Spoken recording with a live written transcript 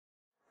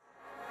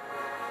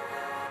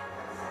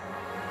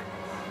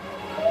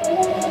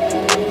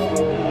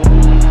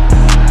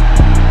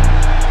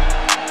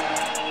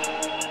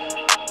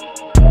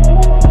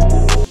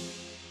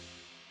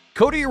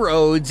Cody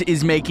Rhodes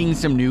is making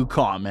some new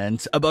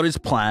comments about his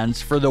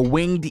plans for the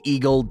Winged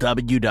Eagle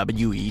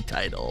WWE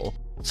title.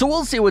 So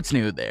we'll see what's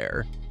new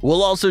there.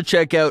 We'll also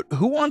check out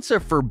who wants a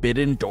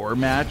Forbidden Door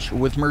match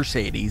with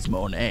Mercedes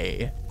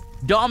Moné,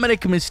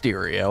 Dominik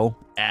Mysterio,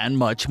 and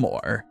much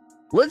more.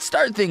 Let's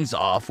start things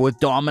off with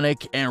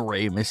Dominik and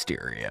Rey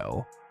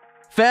Mysterio.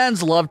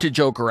 Fans love to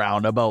joke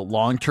around about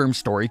long-term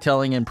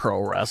storytelling in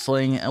pro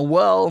wrestling, and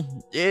well,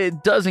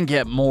 it doesn't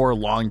get more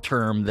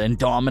long-term than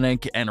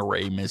Dominik and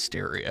Rey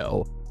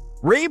Mysterio.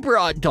 Rey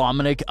brought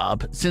Dominik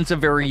up since a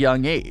very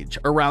young age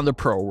around the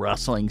pro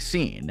wrestling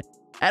scene,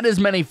 and as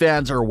many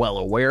fans are well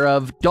aware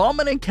of,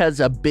 Dominik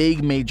has a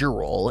big major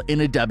role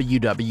in a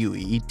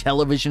WWE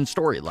television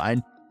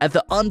storyline at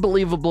the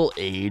unbelievable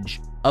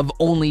age of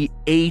only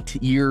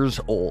 8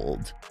 years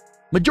old.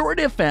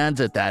 Majority of fans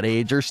at that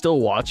age are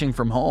still watching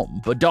from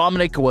home, but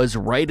Dominik was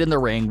right in the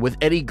ring with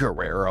Eddie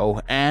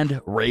Guerrero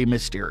and Rey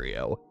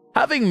Mysterio,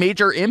 having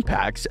major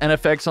impacts and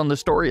effects on the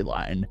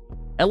storyline.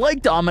 And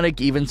like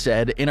Dominik even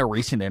said in a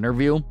recent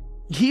interview,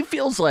 he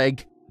feels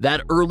like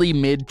that early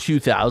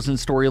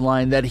mid-2000s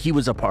storyline that he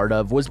was a part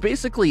of was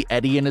basically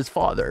Eddie and his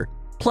father,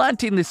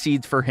 planting the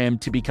seeds for him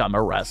to become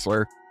a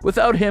wrestler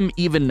without him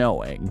even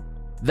knowing.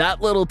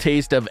 That little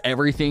taste of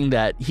everything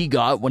that he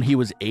got when he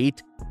was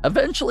 8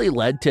 eventually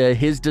led to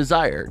his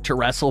desire to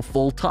wrestle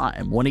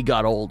full-time when he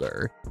got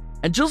older.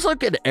 And just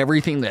look at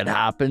everything that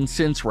happened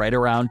since right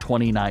around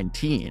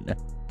 2019.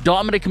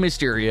 Dominik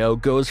Mysterio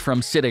goes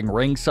from sitting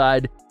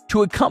ringside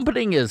to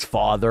accompanying his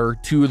father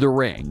to the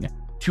ring,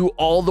 to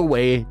all the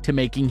way to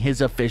making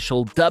his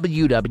official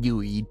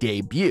WWE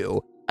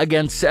debut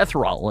against Seth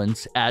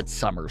Rollins at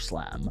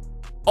SummerSlam.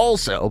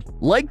 Also,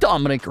 like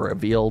Dominik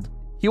revealed,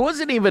 he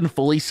wasn't even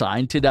fully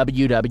signed to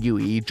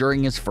WWE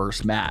during his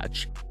first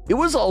match. It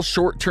was all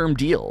short-term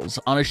deals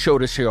on a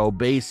show-to-show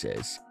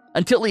basis,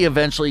 until he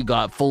eventually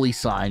got fully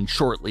signed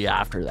shortly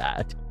after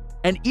that.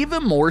 And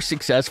even more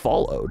success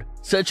followed,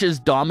 such as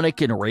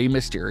Dominik and Rey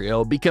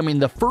Mysterio becoming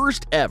the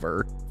first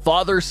ever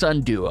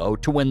father-son duo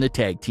to win the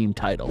tag team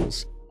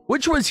titles,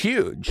 which was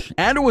huge,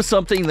 and it was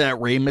something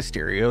that Rey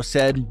Mysterio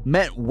said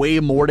meant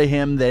way more to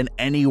him than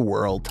any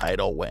world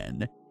title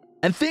win.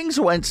 And things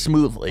went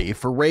smoothly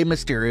for Rey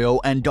Mysterio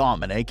and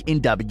Dominik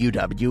in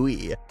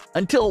WWE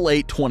until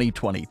late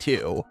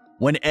 2022,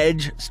 when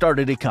Edge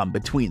started to come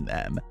between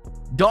them.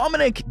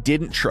 Dominik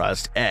didn't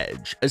trust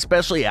Edge,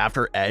 especially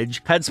after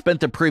Edge had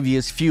spent the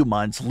previous few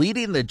months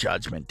leading the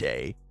Judgment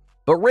Day.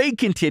 But Rey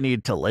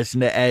continued to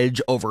listen to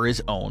Edge over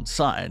his own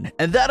son,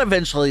 and that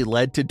eventually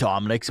led to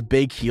Dominik's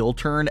big heel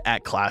turn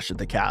at Clash at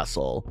the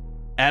Castle.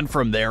 And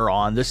from there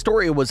on, the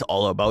story was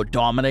all about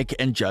Dominik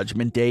and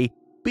Judgment Day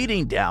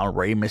beating down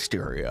Rey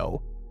Mysterio,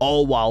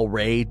 all while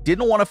Rey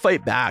didn't want to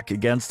fight back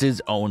against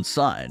his own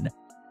son.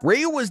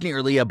 Rey was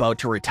nearly about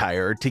to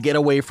retire to get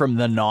away from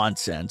the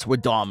nonsense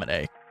with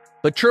Dominik,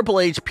 but Triple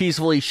H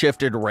peacefully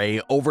shifted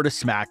Rey over to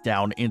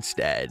SmackDown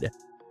instead.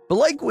 But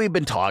like we've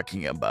been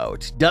talking about,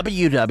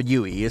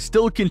 WWE is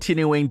still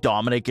continuing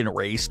Dominik and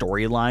Rey's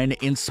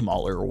storyline in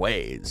smaller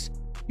ways.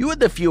 You had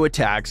the few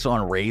attacks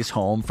on Rey's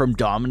home from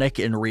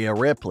Dominik and Rhea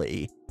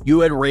Ripley.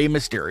 You had Rey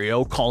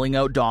Mysterio calling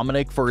out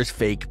Dominik for his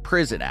fake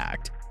prison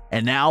act.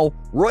 And now,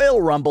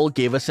 Royal Rumble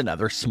gave us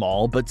another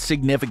small but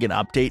significant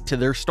update to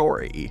their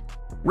story.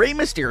 Rey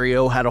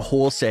Mysterio had a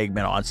whole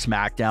segment on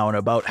SmackDown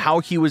about how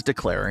he was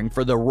declaring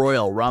for the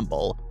Royal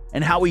Rumble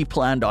and how he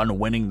planned on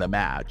winning the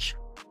match.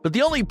 But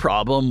the only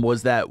problem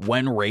was that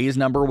when Rey's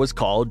number was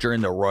called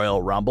during the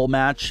Royal Rumble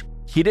match,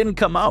 he didn't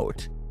come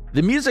out.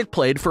 The music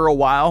played for a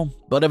while,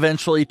 but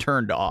eventually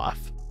turned off.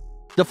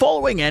 The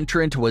following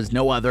entrant was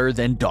no other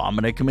than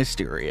Dominik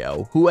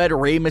Mysterio, who had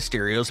Rey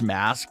Mysterio's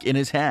mask in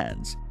his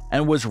hands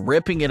and was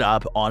ripping it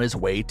up on his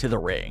way to the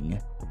ring.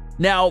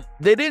 Now,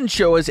 they didn't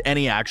show us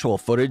any actual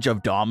footage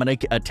of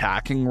Dominik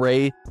attacking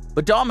Rey,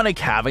 but Dominik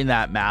having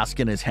that mask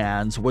in his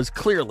hands was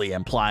clearly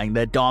implying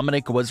that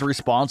Dominik was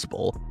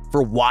responsible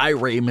for why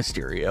Rey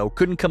Mysterio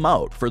couldn't come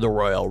out for the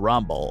Royal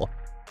Rumble.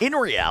 In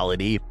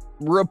reality,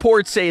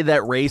 reports say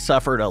that Rey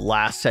suffered a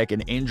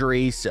last-second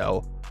injury,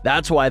 so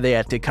that's why they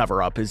had to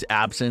cover up his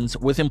absence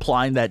with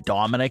implying that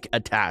Dominik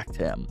attacked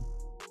him.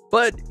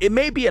 But it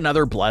may be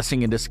another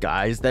blessing in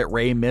disguise that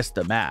Rey missed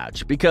the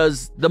match,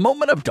 because the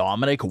moment of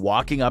Dominik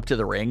walking up to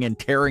the ring and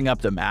tearing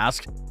up the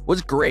mask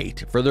was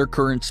great for their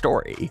current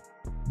story.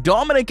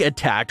 Dominik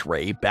attacked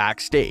Rey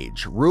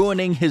backstage,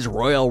 ruining his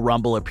Royal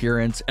Rumble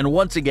appearance and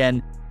once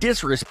again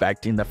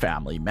disrespecting the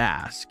family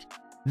mask.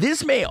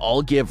 This may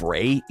all give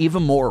Rey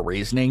even more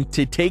reasoning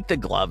to take the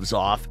gloves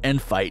off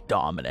and fight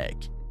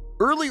Dominik.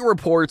 Early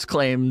reports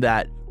claim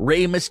that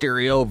Rey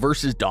Mysterio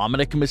versus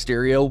Dominik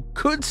Mysterio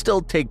could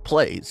still take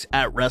place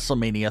at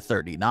WrestleMania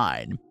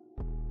 39.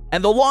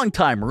 And the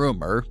long-time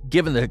rumor,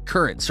 given the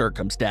current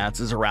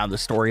circumstances around the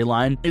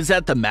storyline, is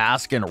that the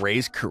Mask and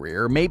Rey's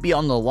career may be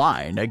on the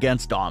line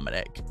against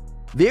Dominik.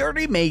 They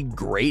already made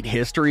great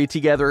history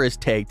together as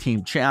tag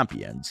team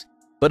champions,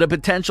 but a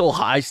potential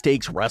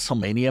high-stakes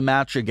WrestleMania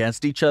match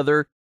against each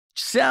other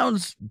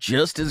sounds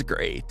just as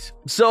great.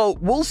 So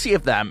we'll see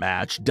if that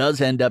match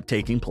does end up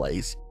taking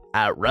place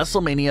at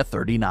WrestleMania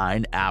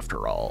 39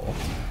 after all.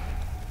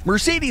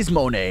 Mercedes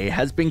Moné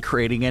has been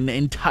creating an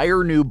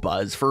entire new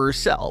buzz for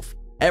herself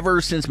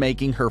ever since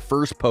making her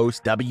first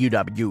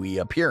post-WWE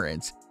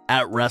appearance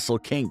at Wrestle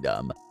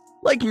Kingdom.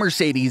 Like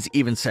Mercedes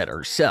even said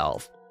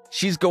herself,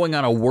 she's going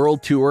on a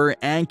world tour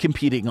and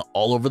competing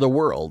all over the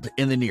world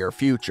in the near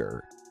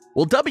future.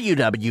 Well,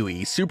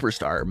 WWE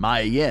superstar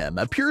Mia Yim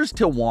appears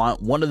to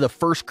want one of the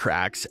first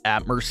cracks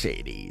at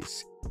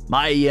Mercedes.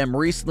 Mia Yim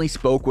recently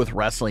spoke with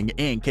Wrestling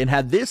Inc. and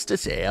had this to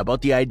say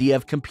about the idea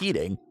of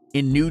competing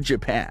in New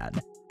Japan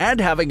and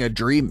having a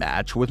dream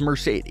match with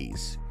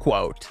Mercedes.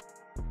 Quote,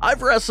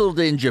 "I've wrestled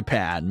in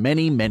Japan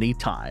many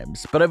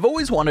times, but I've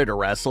always wanted to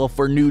wrestle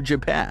for New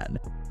Japan,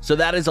 so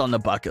that is on the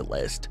bucket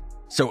list.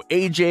 So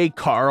AJ,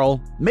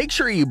 Carl, make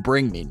sure you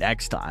bring me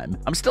next time.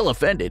 I'm still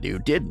offended you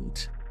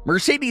didn't.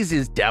 Mercedes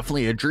is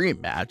definitely a dream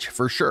match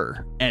for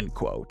sure." End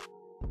quote.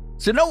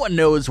 So no one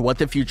knows what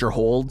the future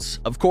holds.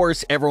 Of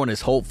course, everyone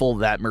is hopeful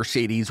that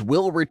Mercedes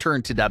will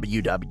return to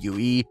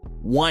WWE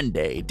one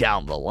day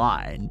down the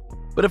line.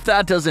 But if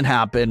that doesn't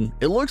happen,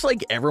 it looks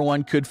like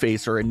everyone could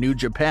face her in New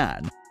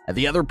Japan and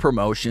the other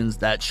promotions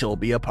that she'll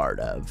be a part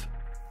of.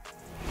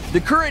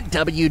 The current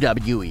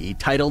WWE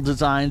title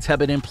designs have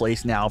been in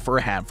place now for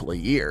a handful of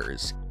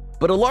years,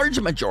 but a large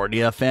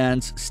majority of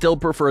fans still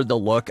prefer the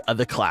look of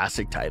the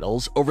classic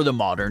titles over the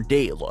modern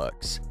day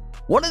looks.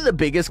 One of the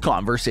biggest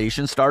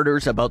conversation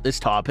starters about this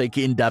topic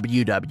in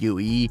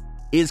WWE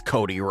is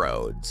Cody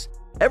Rhodes.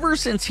 Ever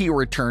since he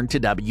returned to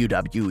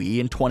WWE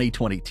in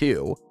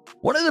 2022,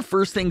 one of the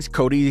first things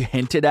Cody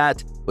hinted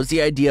at was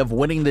the idea of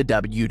winning the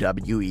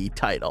WWE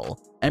title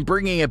and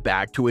bringing it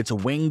back to its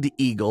winged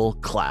eagle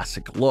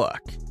classic look.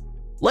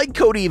 Like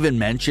Cody even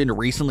mentioned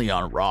recently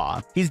on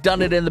Raw, he's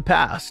done it in the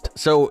past,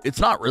 so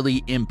it's not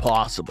really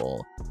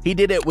impossible. He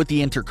did it with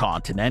the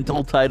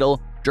Intercontinental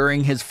title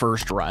during his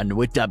first run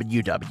with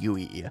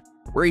WWE,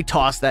 where he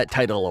tossed that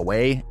title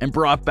away and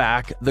brought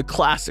back the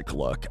classic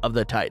look of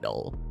the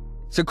title.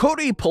 So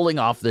Cody pulling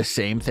off the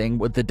same thing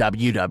with the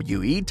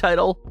WWE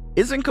title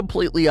isn't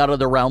completely out of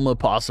the realm of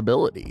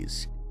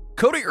possibilities.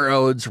 Cody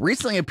Rhodes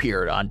recently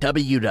appeared on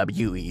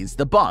WWE's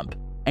The Bump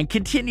and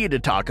continued to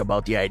talk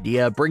about the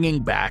idea of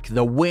bringing back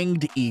the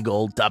Winged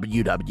Eagle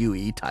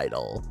WWE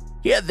title.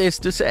 He had this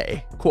to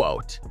say,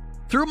 quote,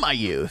 "Through my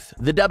youth,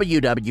 the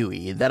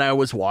WWE that I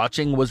was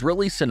watching was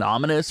really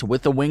synonymous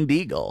with the Winged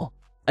Eagle.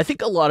 I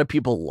think a lot of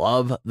people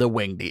love the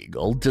Winged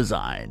Eagle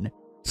design.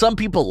 Some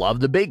people love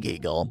the Big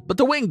Eagle, but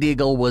the Winged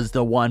Eagle was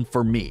the one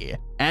for me,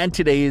 and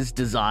today's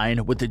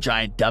design with the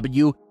giant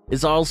W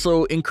is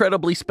also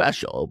incredibly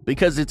special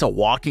because it's a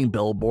walking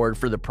billboard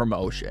for the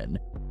promotion.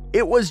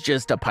 It was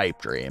just a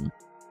pipe dream.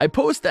 I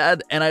post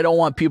that and I don't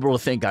want people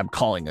to think I'm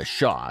calling a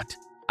shot.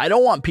 I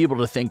don't want people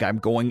to think I'm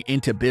going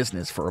into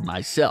business for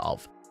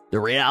myself. The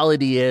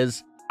reality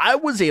is, I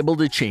was able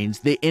to change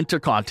the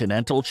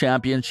Intercontinental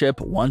Championship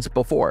once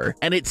before,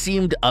 and it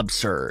seemed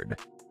absurd.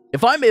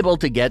 If I'm able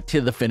to get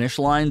to the finish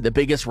line, the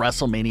biggest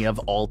WrestleMania of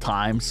all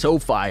time,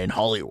 SoFi in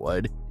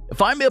Hollywood,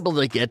 if I'm able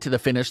to get to the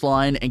finish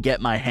line and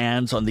get my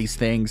hands on these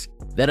things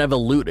that have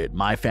eluded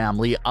my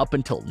family up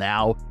until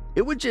now,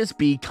 it would just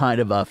be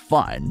kind of a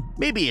fun.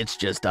 Maybe it's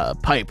just a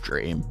pipe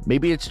dream,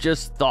 maybe it's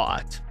just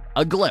thought,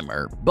 a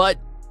glimmer, but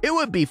it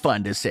would be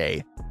fun to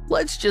say,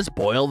 let's just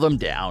boil them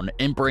down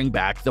and bring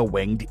back the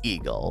Winged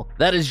Eagle.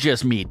 That is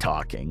just me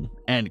talking."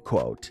 End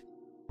quote.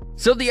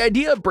 So the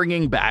idea of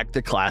bringing back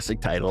the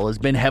classic title has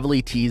been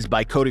heavily teased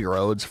by Cody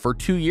Rhodes for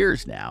 2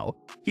 years now.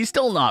 He's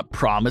still not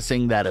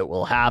promising that it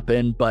will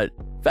happen, but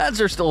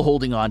fans are still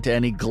holding on to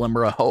any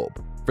glimmer of hope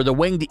for the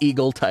Winged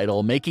Eagle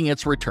title making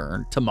its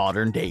return to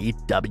modern-day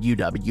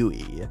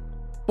WWE.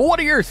 But what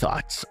are your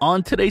thoughts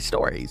on today's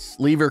stories?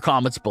 Leave your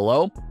comments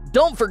below.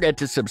 Don't forget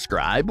to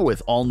subscribe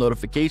with all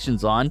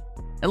notifications on,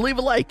 and leave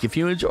a like if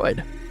you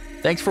enjoyed.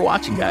 Thanks for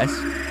watching, guys.